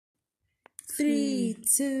3,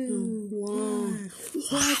 2, 1.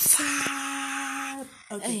 What's up?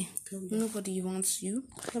 Okay. Hey, nobody wants you.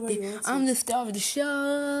 Wants I'm the star of the show.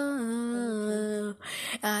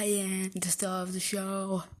 I am the star of the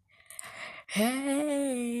show.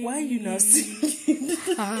 Hey. Why are you not singing?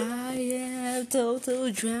 I am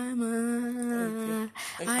total drama.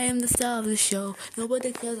 Okay. I am the star of the show.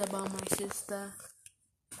 Nobody cares about my sister.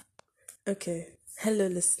 Okay. Hello,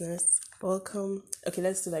 listeners. Welcome. Okay,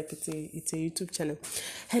 let's do like it's a YouTube channel.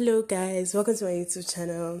 Hello, guys. Welcome to my YouTube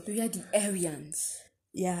channel. We are the Aryans.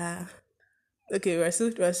 Yeah. Okay, we're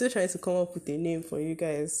still trying to come up with a name for you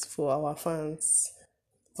guys, for our fans.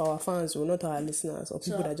 For our fans, well, not our listeners or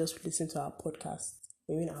people that just listen to our podcast.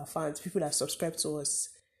 I mean our fans, people that subscribe to us.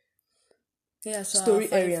 Yeah, so Story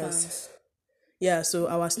our Aryans. fans. Yeah, so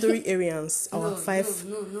our Story Aryans, our five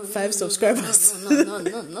subscribers.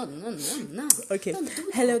 No. Okay.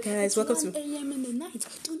 Hello, guys. Welcome to. 1 a.m. in the night.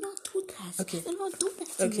 Do not do that. Okay. Do not do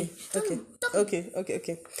that.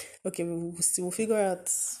 Okay. We'll figure out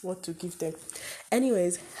what to give them.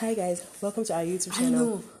 Anyways, hi guys. Welcome to our YouTube I channel.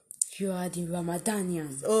 know you are the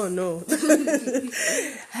Ramadanians. Oh no.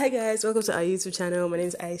 Hi guys. Welcome to our YouTube channel. My name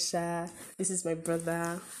is Aisha. This is my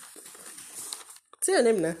brother. Say your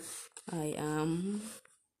name now. I am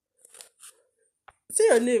Say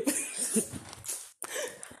your name.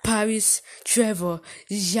 Paris Trevor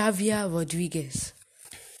Javier Rodriguez.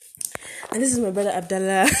 And this is my brother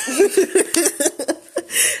Abdallah.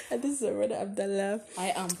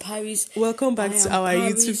 I am Paris. Welcome back to our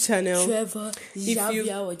Paris YouTube channel. Trevor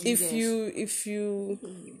Javier Rodriguez.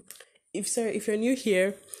 If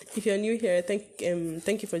you're new here,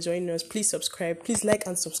 thank you for joining us. Please subscribe. Please like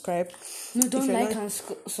and subscribe. No, don't like and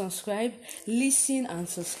subscribe. Listen and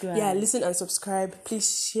subscribe. Yeah, listen and subscribe.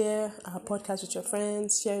 Please share our podcast with your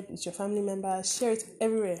friends. Share it with your family members. Share it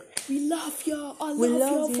everywhere. We love y'all. I love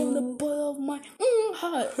y'all from the bottom of my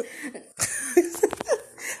heart.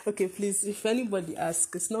 Okay, please, if anybody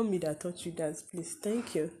asks, it's not me that taught you that. Please,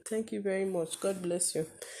 thank you very much. God bless you.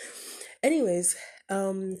 Anyways,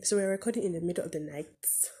 so we're recording in the middle of the night.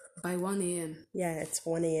 By 1 a.m. Yeah, it's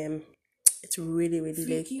 1 a.m. It's really, really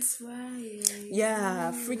late. Freaky Friday.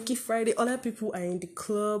 Yeah, Freaky Friday. Other people are in the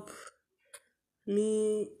club.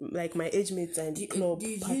 Me, like my age mates are in the club.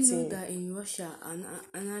 Did partying. you know that in Russia,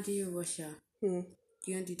 another Russia, do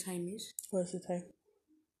you know the time is? What's the time?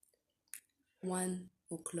 1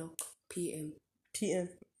 o'clock p.m. PM.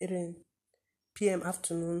 PM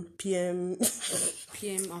afternoon. PM.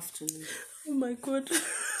 PM afternoon. Oh my God.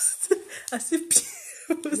 I see PM.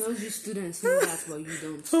 Those you students know that, but you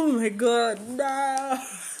don't. Oh my God. Nah.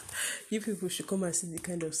 You people should come and see the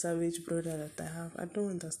kind of savage brother that I have. I don't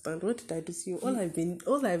understand. What did I do to you? All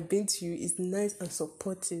I've been to you is nice and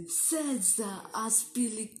supportive. Cesar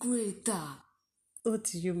Aspilicueta. What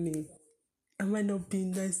do you mean? Am I not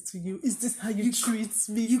being nice to you? Is this how you treat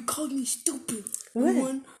me? You called me stupid.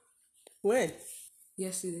 When?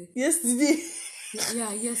 Yesterday.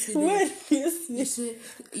 Yeah, yesterday. When? Yesterday. You said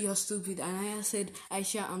you're stupid, and I said,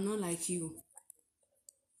 Aisha, I'm not like you.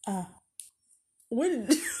 When?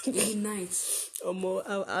 In the night. I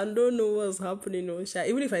don't know what's happening, Osha.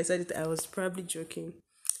 Even if I said it, I was probably joking.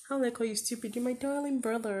 How will I call you stupid? You're my darling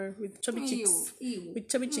brother with chubby cheeks. With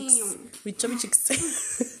chubby cheeks.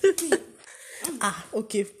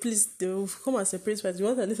 Okay, please do come and separate fights. You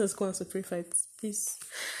want to let us come and separate fights, please.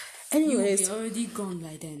 Anyways, you'll be already gone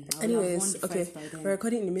by then. Okay, we're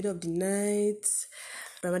recording in the middle of the night.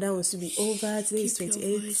 Ramadan wants to be over. Today is 28th.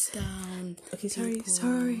 Your voice down. Okay, sorry.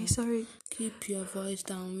 Keep your voice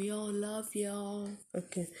down. We all love y'all.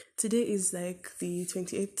 Okay, today is like the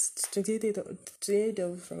 28th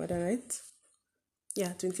of Ramadan, right?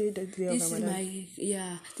 Yeah, 28th day of Ramadan.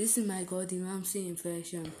 This is my God Imam saying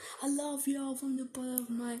version. I love y'all from the bottom of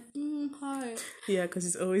my heart. Yeah, because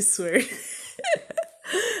it's always swearing.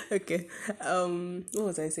 Okay. What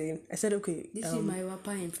was I saying? I said okay. This is my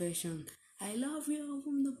rapper impression. I love you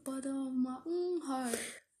from the bottom of my heart.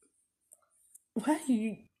 Why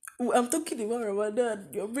you? I'm talking about Ramadan.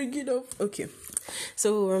 You're bringing up. Okay.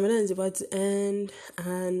 So Ramadan is about to end,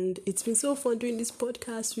 and it's been so fun doing this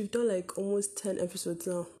podcast. We've done like almost 10 episodes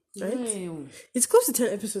now, right? No. It's close to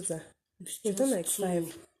 10 episodes now. We've done like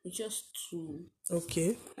 5. Just 2.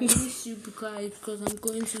 Okay. I miss you because I'm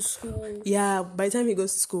going to school. Yeah, by the time he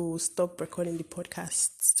goes to school, we'll stop recording the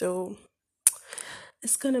podcast. So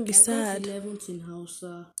it's gonna be sad. 11th in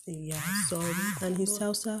Hausa. Yeah, sorry. And he's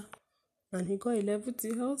Hausa. And he got 11th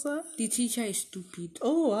in Hausa. The teacher is stupid.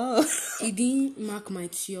 Oh wow. He didn't mark my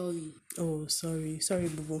theory. Oh, sorry,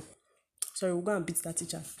 boo boo. Sorry, we'll go and beat that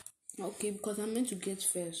teacher. Okay, because I'm meant to get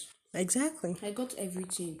first. Exactly. I got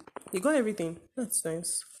everything. You got everything. That's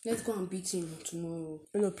nice. Let's go and beat him tomorrow.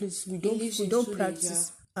 No, please. We lives in don't Suleja.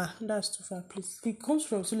 practice. That's too far, please. He comes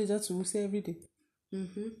from Suleja to Wuse every day.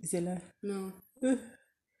 It's a lie. No.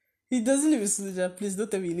 He doesn't live in Suleja. Please don't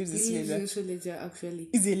tell me he lives in He lives in Suleja. Suleja, actually.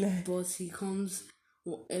 It's a lie. But he comes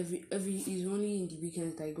every it's only in the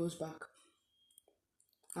weekends that he goes back.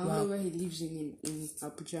 I don't know where he lives in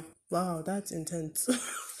Abuja. Wow, that's intense.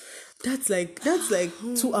 that's like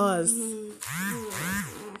 2 hours.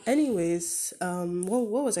 Anyways,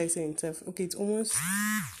 what was I saying, Steph? Okay, it's almost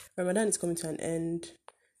Ramadan is coming to an end.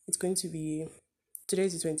 It's going to be today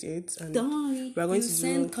is the 28th, and Don't worry, we're going to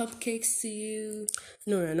send cupcakes to you.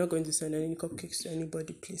 No, we're not going to send any cupcakes to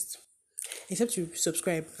anybody, please. Except you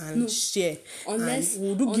subscribe and share. Unless and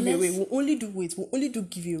we'll do giveaway. We'll only do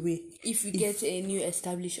giveaway if we get a new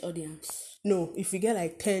established audience. No, if we get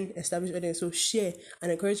like 10 established audience, so share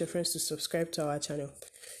and encourage your friends to subscribe to our channel.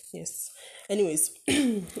 Yes. Anyways,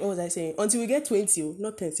 what was I saying? Until we get 20,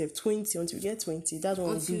 not 10, 20. Until we get 20, that's when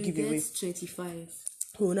we'll do giveaway. Get 25.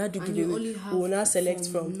 We will not do giveaway. We will not select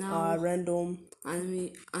from our random.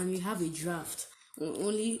 And we have a draft.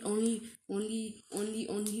 Only 2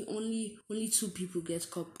 people get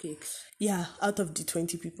cupcakes. Yeah, out of the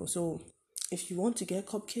 20 people. So if you want to get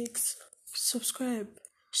cupcakes, subscribe,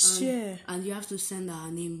 share. And you have to send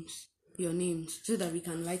your names, so that we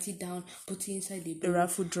can write it down, put it inside the bowl. The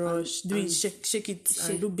raffle draw, shake it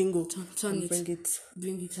and do bingo. Turn it,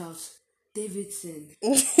 bring it out. Davidson,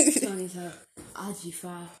 turn it out.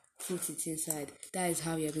 Ajifa, put it inside. That is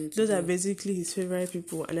how you're going to Those are basically his favorite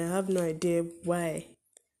people, and I have no idea why.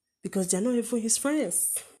 Because they're not even his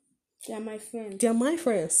friends. They are my friends. They are my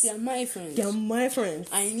friends. They are my friends. They are my friends.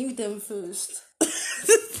 I knew them first.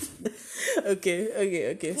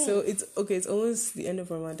 Okay. So it's almost the end of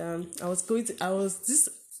Ramadan.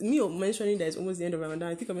 Me mentioning that it's almost the end of Ramadan.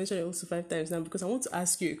 I think I mentioned it also 5 times now because I want to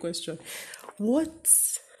ask you a question. What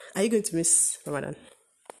are you going to miss Ramadan?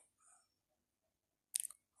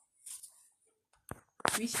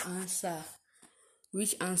 Which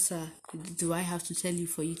answer do I have to tell you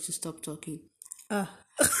for you to stop talking?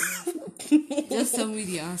 Just tell me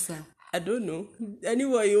the answer. I don't know.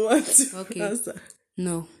 Anyone you want to answer.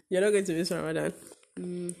 No. You're not going to miss Ramadan?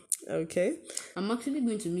 Okay. I'm actually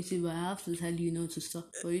going to miss it, but I have to tell you no to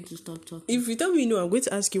stop, for you to stop talking. If you tell me no, I'm going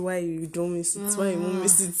to ask you why you don't miss it. Why you won't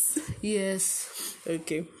miss it. Yes.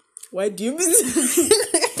 Okay. Why do you miss it?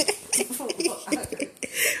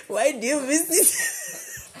 Why do you miss it?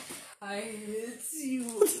 I hate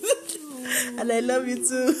you. And I love you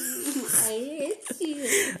too. I hate you.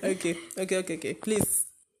 Okay. Please,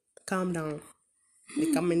 calm down.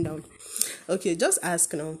 Be calming down. Okay, just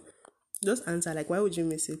ask now. Just answer, like, why would you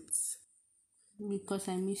miss it? Because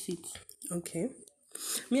I miss it. Okay.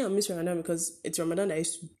 Me, I miss Ramadan because it's Ramadan that I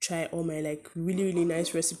used to try all my, like, really, really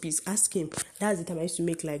nice recipes. Ask him. That's the time I used to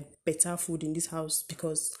make, like, better food in this house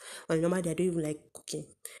because on a normal day, I don't even like cooking.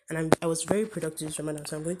 And I was very productive this Ramadan,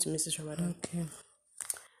 so I'm going to miss this Ramadan. Okay.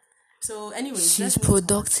 So, anyways. She's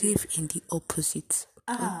productive in the opposite.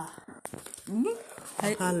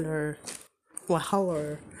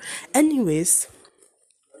 Wahaler. Anyways,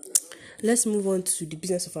 let's move on to the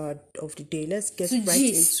business of the day. Let's get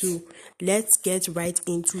right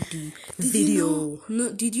into the video.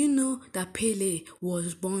 Did you know that Pele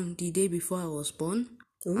was born the day before I was born?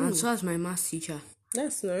 Ooh. And so was my maths teacher.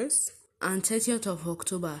 That's nice. And 30th of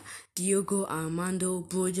October, Diego Armando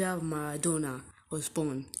Broja Maradona was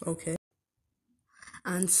born. Okay.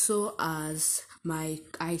 And so as my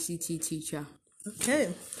ICT teacher.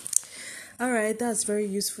 Okay. All right, that's very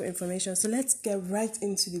useful information. So let's get right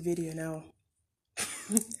into the video now.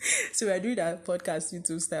 So we're doing our podcast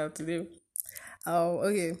YouTube style today.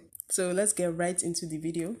 Okay. So let's get right into the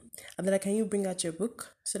video. Abdullah, can you bring out your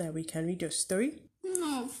book so that we can read your story?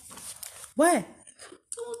 No. Why?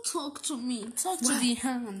 Don't talk to me. Talk to the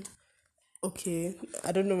hand. Okay.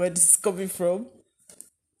 I don't know where this is coming from.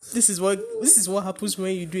 This is what happens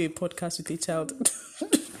when you do a podcast with a child.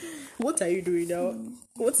 What are you doing now?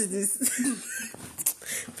 What is this?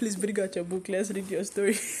 Please bring out your book. Let's read your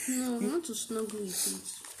story. No, I want to snuggle with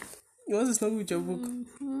it. You want to snuggle with your book?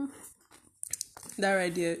 Mm-hmm. That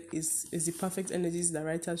right there is the perfect energies that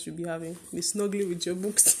writers should be having. Be snuggling with your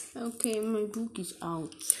books. Okay, my book is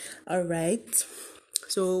out. All right.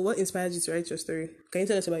 So, what inspired you to write your story? Can you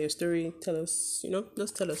tell us about your story? Tell us,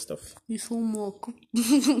 just tell us stuff. It's homework.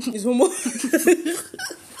 It's homework.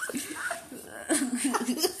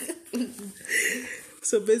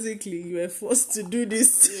 So basically, you were forced to do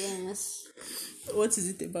this. Yes. What is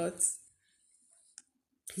it about?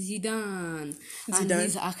 Zidane. And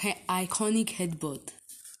his iconic headbutt.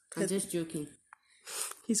 I'm just joking.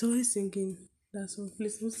 He's always singing that song.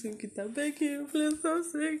 Please don't sing it. I beg you. Please don't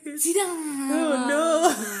sing it. Zidane. Oh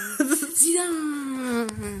no. Zidane.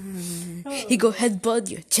 He go headbutt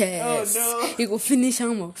your chest. Oh, no. He go finish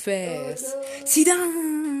him up first. Oh, no.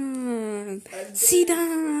 Zidane.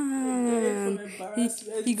 Zidane.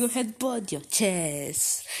 Embarrassment. He go headbutt your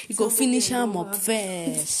chest. He go finish him up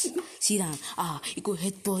first. Zidane. He go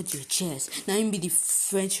headbutt your chest. Now him be the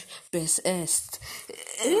French best.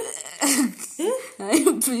 Now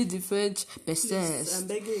him be the French best. I'm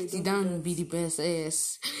begging you. Zidane be the best.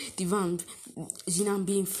 Zidane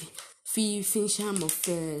being finish him up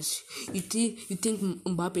first. You think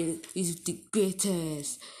Mbappe is the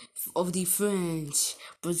greatest of the French,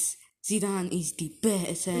 but Zidane is the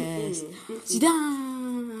best.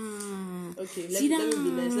 Zidane. Okay, let me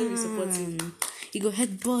be nice. Let me support you. He go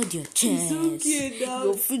headbutt your chest. So cute now.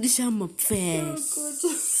 Go finish him up first.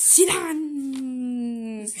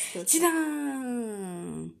 Zidane.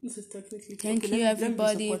 Zidane. This is technically. Thank okay, you, let me be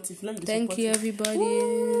everybody. supportive. Thank you, everybody.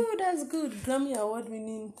 Ooh, that's good. Grammy award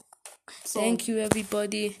winning. Thank you,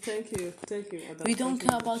 everybody. Thank you. Adam. We don't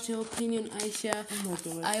care about your opinion, Aisha. Oh my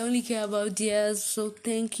God. I only care about theirs. So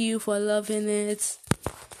thank you for loving it.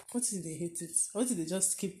 What if they hate it? What if they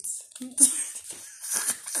just skipped?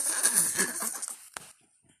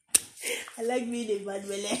 I like being a bad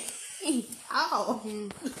belly. Ow.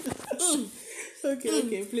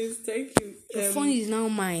 Okay, please, thank you. The phone is now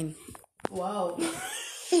mine. Wow.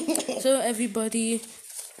 So everybody,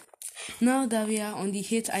 now that we are on the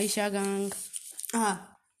Hate Aisha gang,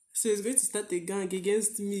 so he's going to start a gang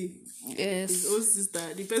against me. yes. His own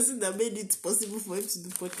sister, the person that made it possible for him to do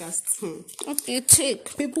podcast. Okay,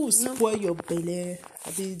 take. People will spoil your belly.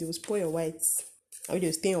 I mean, they will spoil your whites. I mean,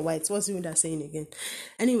 they'll stain your whites. What's even that saying again?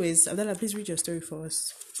 Anyways, Abdallah, please read your story for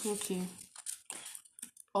us. Okay.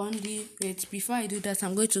 Wait, before I do that,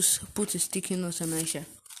 I'm going to put a sticky note on Aisha.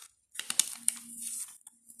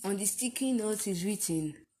 On the sticky note is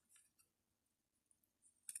written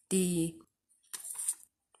the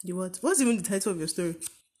what? What's even the title of your story?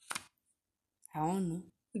 I don't know.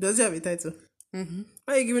 Does it have a title? Mm-hmm.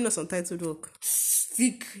 Why are you giving us untitled work?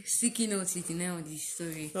 Sticky note is the name of the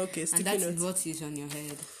story. Okay, sticky and that note. is what is on your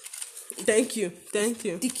head. Thank you.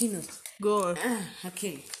 Sticky note. Go on.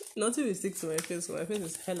 Okay. Nothing will stick to my face. My face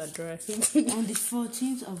is hella dry. On the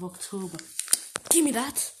 14th of October. Give me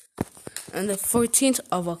that. On the 14th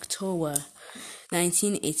of October,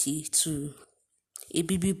 1982, a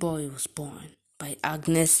baby boy was born by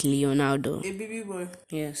Agnes Leonardo. A baby boy?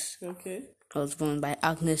 Yes. Okay. Was born by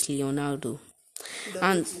Agnes Leonardo.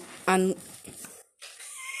 And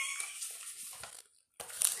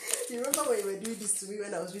you remember when you were doing this to me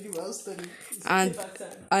when I was reading my own story?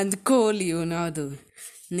 And co-Leonardo,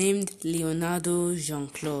 named Leonardo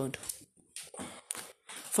Jean-Claude.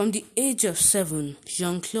 From the age of 7,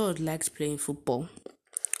 Jean-Claude liked playing football.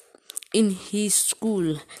 In his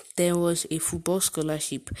school, there was a football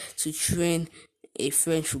scholarship to train in a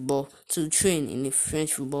French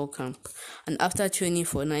football camp. And after training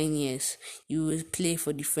for 9 years, he would play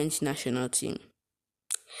for the French national team.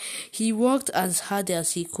 He worked as hard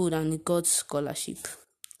as he could and he got scholarship.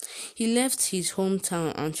 He left his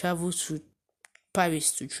hometown and traveled to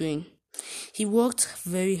Paris to train. He worked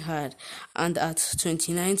very hard, and at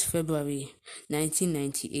 29th February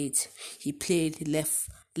 1998, he played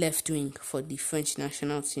left wing for the French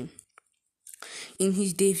national team. In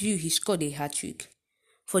his debut, he scored a hat-trick.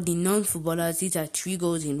 For the non-footballers, these are 3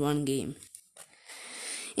 goals in one game.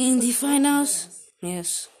 In the finals,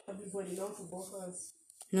 yes. Everybody, non-footballers.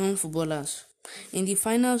 Non-footballers. In the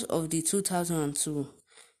finals of the 2002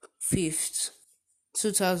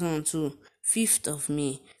 5th of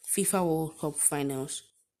May FIFA World Cup finals.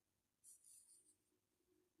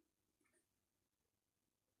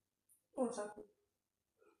 What's happening?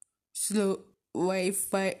 Slow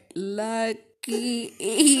Wi-Fi lucky.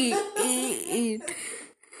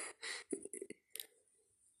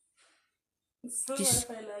 Slow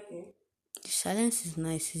Wi-Fi lagging. The silence is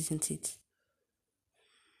nice, isn't it?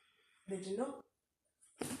 They did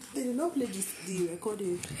not play the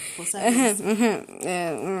recording for silence.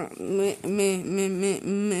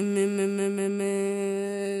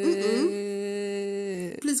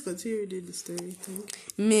 Please continue reading the story.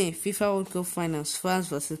 May FIFA World Cup finals, France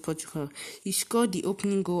versus Portugal. He scored the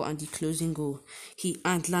opening goal and the closing goal. He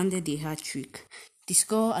landed a hat-trick. The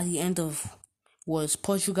score at the end of was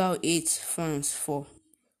Portugal 8, France 4.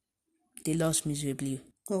 They lost miserably.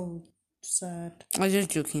 Oh, sad. I was just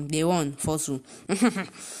joking. They won 4-2.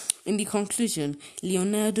 In the conclusion,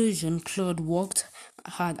 Leonardo Jean-Claude worked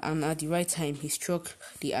hard, and at the right time, he struck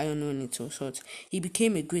the iron when it was hot. He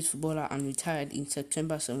became a great footballer and retired in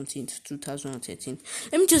September 17th, 2013.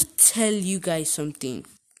 Let me just tell you guys something.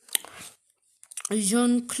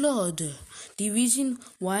 Jean-Claude, the reason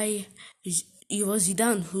why it was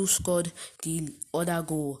Zidane who scored the other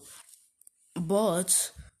goal,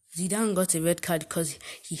 but Zidane got a red card because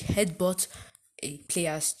he headbutt a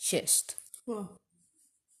player's chest. Wow.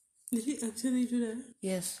 Did he actually do that?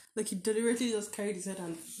 Yes. Like he deliberately just carried his head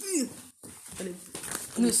and it...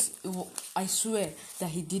 No, I swear that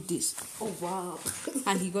he did this. Oh wow.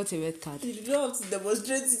 And he got a red card. You don't have to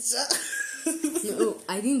demonstrate it. No,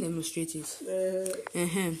 I didn't demonstrate it.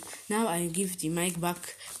 Now I give the mic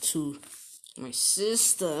back to my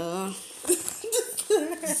sister.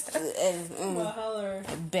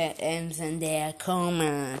 Bems and their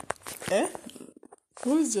coma. Eh?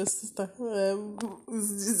 Who is your sister?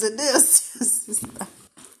 Is it your sister?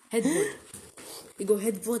 Headboard. You go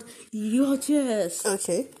headboard your chest.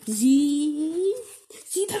 Okay. See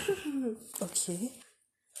that? Okay.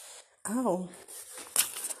 Ow.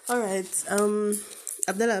 Alright.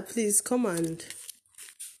 Abdallah, please come and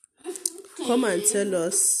tell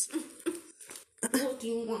us. What do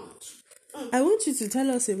you want? I want you to tell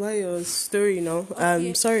us about your story now.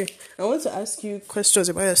 Sorry. I want to ask you questions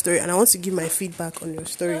about your story and I want to give my feedback on your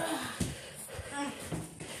story.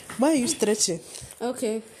 Why are you stretching?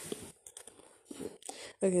 Okay.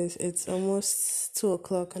 Okay, it's almost 2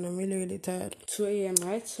 o'clock and I'm really, really tired. 2 a.m.,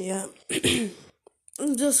 right? Yeah.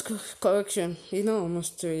 Just correction. It's not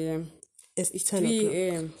almost 2 a.m. It's 10 3 o'clock.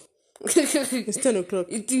 a.m. It's 10 o'clock.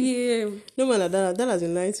 It's 3 a.m. No man, that has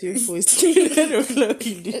been lying to you before. It's 10 o'clock.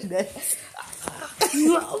 You did that.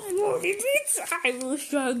 I will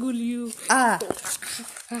struggle you.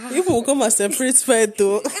 If we come and separate fight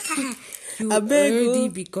though. You I beg already you.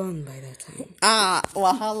 be gone by that time.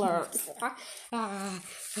 Wahala.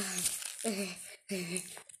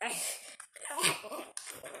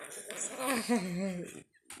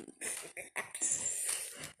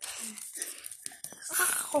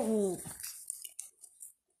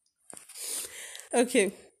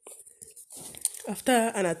 Okay. After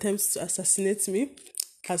an attempt to assassinate me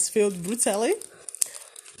has failed brutally.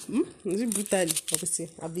 Is it brutally? Obviously.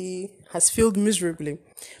 Abi has failed miserably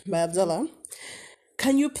by Abdallah.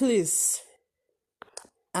 Can you please?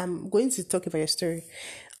 I'm going to talk about your story.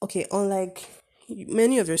 Okay, unlike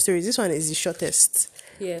many of your stories, this one is the shortest.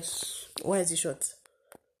 Yes. Why is it short?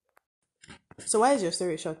 So why is your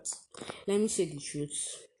story short? Let me say the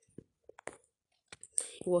truth.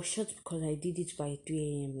 It was short because I did it by 3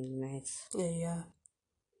 a.m. in the night. Yeah.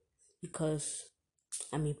 Because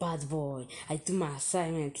I'm a bad boy. I do my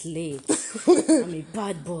assignment late. I'm a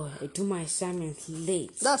bad boy. I do my assignment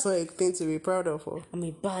late. That's not a thing to be proud of. Oh. I'm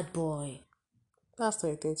a bad boy. That's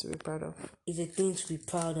not a thing to be proud of. It's a thing to be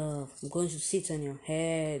proud of. I'm going to sit on your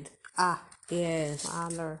head. Yes.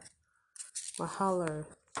 Mahalar.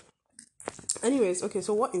 Anyways, okay,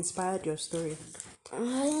 so what inspired your story?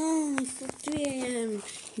 It's 3 a.m.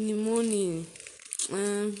 in the morning.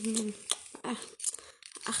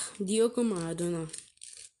 Diogo Maradona.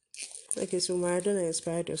 Okay, so Maradona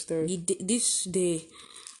inspired your story. This day,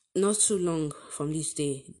 not too long from this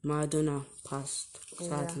day, Maradona passed,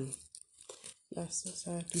 sadly. Yeah. That's so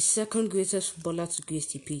sad. The second greatest footballer to grace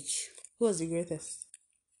the pitch. Who was the greatest?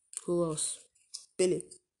 Who else? Pele.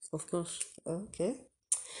 Of course. Okay.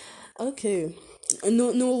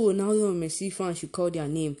 No, Ronaldo and Messi fans should call their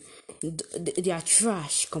name. They are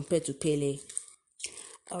trash compared to Pele.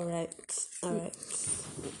 Alright.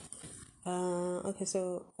 Okay,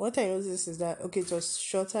 so what I noticed is that it was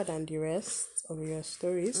shorter than the rest of your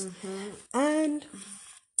stories. And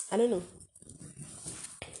I don't know.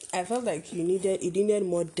 I felt like you needed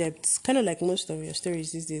more depth, kind of like most of your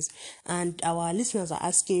stories these days. And our listeners are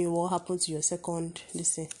asking you what happened to your second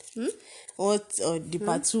listen. What the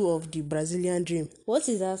part 2 of the Brazilian dream? What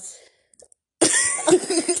is that?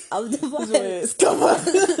 I've never heard. Come on.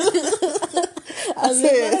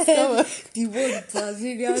 The word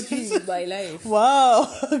Brazilian dream in my life. Wow.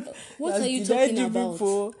 What are you talking about?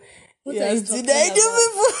 What are you talking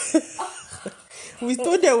about? We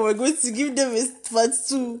told them we were going to give them a part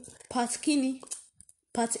 2. Part Kini.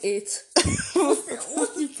 Part 8.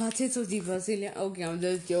 What's the part 8 of the Brazilian? Okay, I'm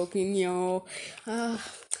just joking, yo.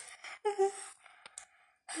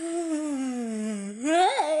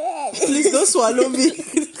 Please don't swallow me.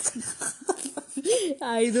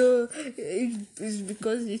 I know. It's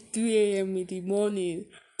because it's 3 a.m. in the morning.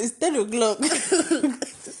 It's 10 o'clock.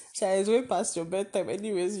 Shai, it's way past your bedtime.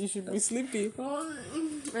 Anyways, you should be sleeping.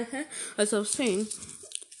 As I was saying,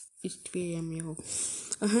 it's 3 a.m. yo.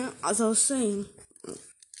 As I was saying,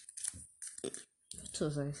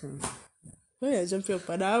 was I saying? When you're jumping up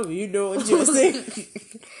and down, you know what you're saying.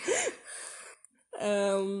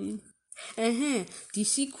 The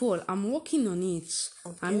sequel, I'm working on it.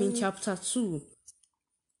 Okay. I'm in chapter 2.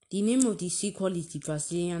 The name of the sequel is The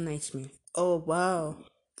Brazilian Nightmare. Oh, wow.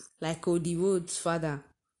 Like Cody Rhodes' father.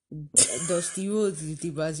 Dusty Rhodes is the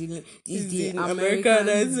Brazilian, is the American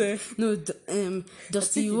Nightmare. No,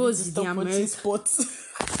 Dusty Rhodes is the American sports.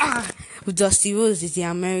 Dusty Rhodes is the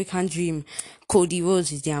American dream. Cody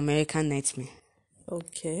Rhodes is the American nightmare.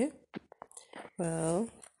 Okay. Well,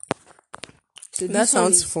 So that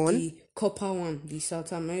sounds fun. The copper one, the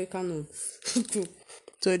South American one.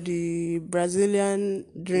 So the Brazilian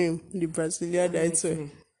dream, the Brazilian nightmare.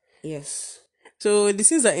 Yes. So the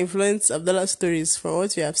things that influence Abdullah's stories from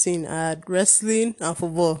what we have seen are wrestling and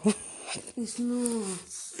football. It's not.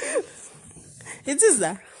 It is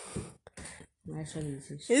that. Actually, it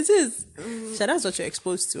is. It is. So that's what you're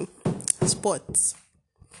exposed to. Sports.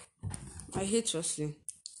 I hate wrestling.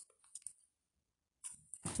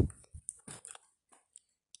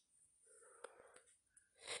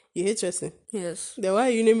 You hate wrestling? Yes. Then why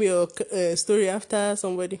you name your story after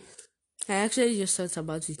somebody? I actually just thought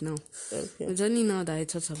about it now. Okay. It's only now that I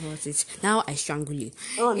thought about it. Now I strangle you.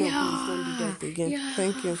 Oh no, please don't do that again. Yeah.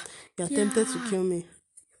 Thank you. You attempted to kill me.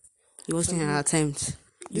 It wasn't an attempt.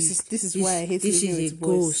 This is why I hate living with boys.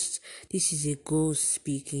 Ghost. This is a ghost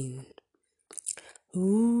speaking.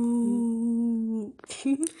 Ooh.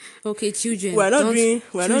 Okay, children. We're not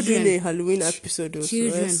doing a Halloween episode.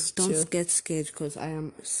 Children, so don't chill. get scared because I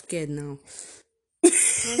am scared now. I'm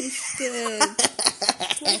scared.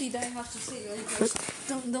 What did I have to say?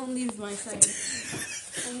 Don't leave my side.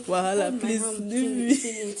 Wahala, please leave me.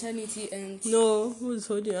 Eternity and No, who's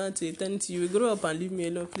holding on to eternity? You will grow up and leave me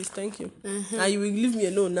alone, please. Thank you. And you will leave me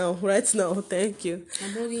alone now, right now. Thank you.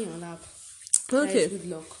 I'm holding your lap. Okay. Good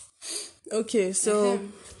luck. Okay, so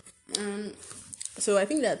so I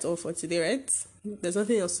think that's all for today, right? There's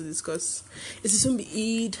nothing else to discuss. It's soon be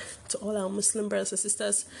Eid to all our Muslim brothers and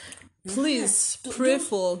sisters. Please pray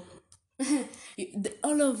for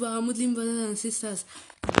all of our Muslim brothers and sisters.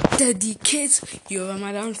 Dedicate your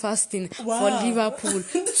Ramadan fasting for Liverpool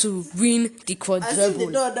to win the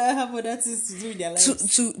quadruple. Have other things to do with their lives.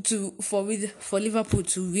 For Liverpool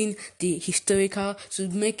to win to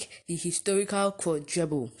make the historical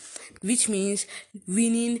quadruple, which means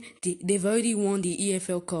winning they've already won the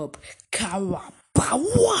EFL Cup.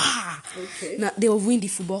 Okay. Now they will win the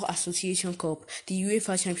Football Association Cup, the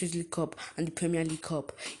UEFA Champions League Cup, and the Premier League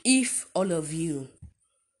Cup. If all of you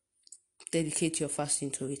dedicate your fasting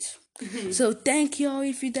to it. So thank you all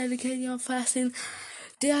if you dedicate your fasting.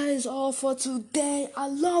 That is all for today. I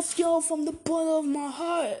love you all from the bottom of my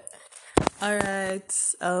heart.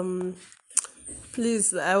 Alright.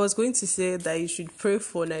 Please, I was going to say that you should pray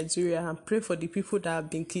for Nigeria and pray for the people that have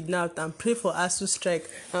been kidnapped and pray for ASU strike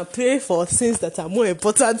and pray for things that are more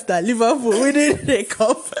important than Liverpool winning the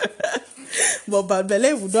cup. But Bad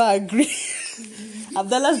Belle would not agree.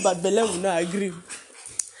 Abdallah's Bad Belle would not agree.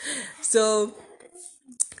 So,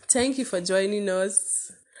 thank you for joining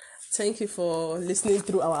us. Thank you for listening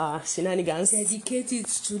through our shenanigans. Dedicated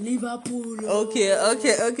to Liverpool. Okay.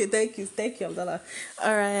 Thank you, Abdallah.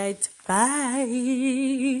 All right,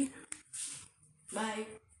 bye. Bye.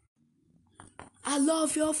 I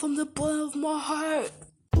love you all from the bottom of my heart.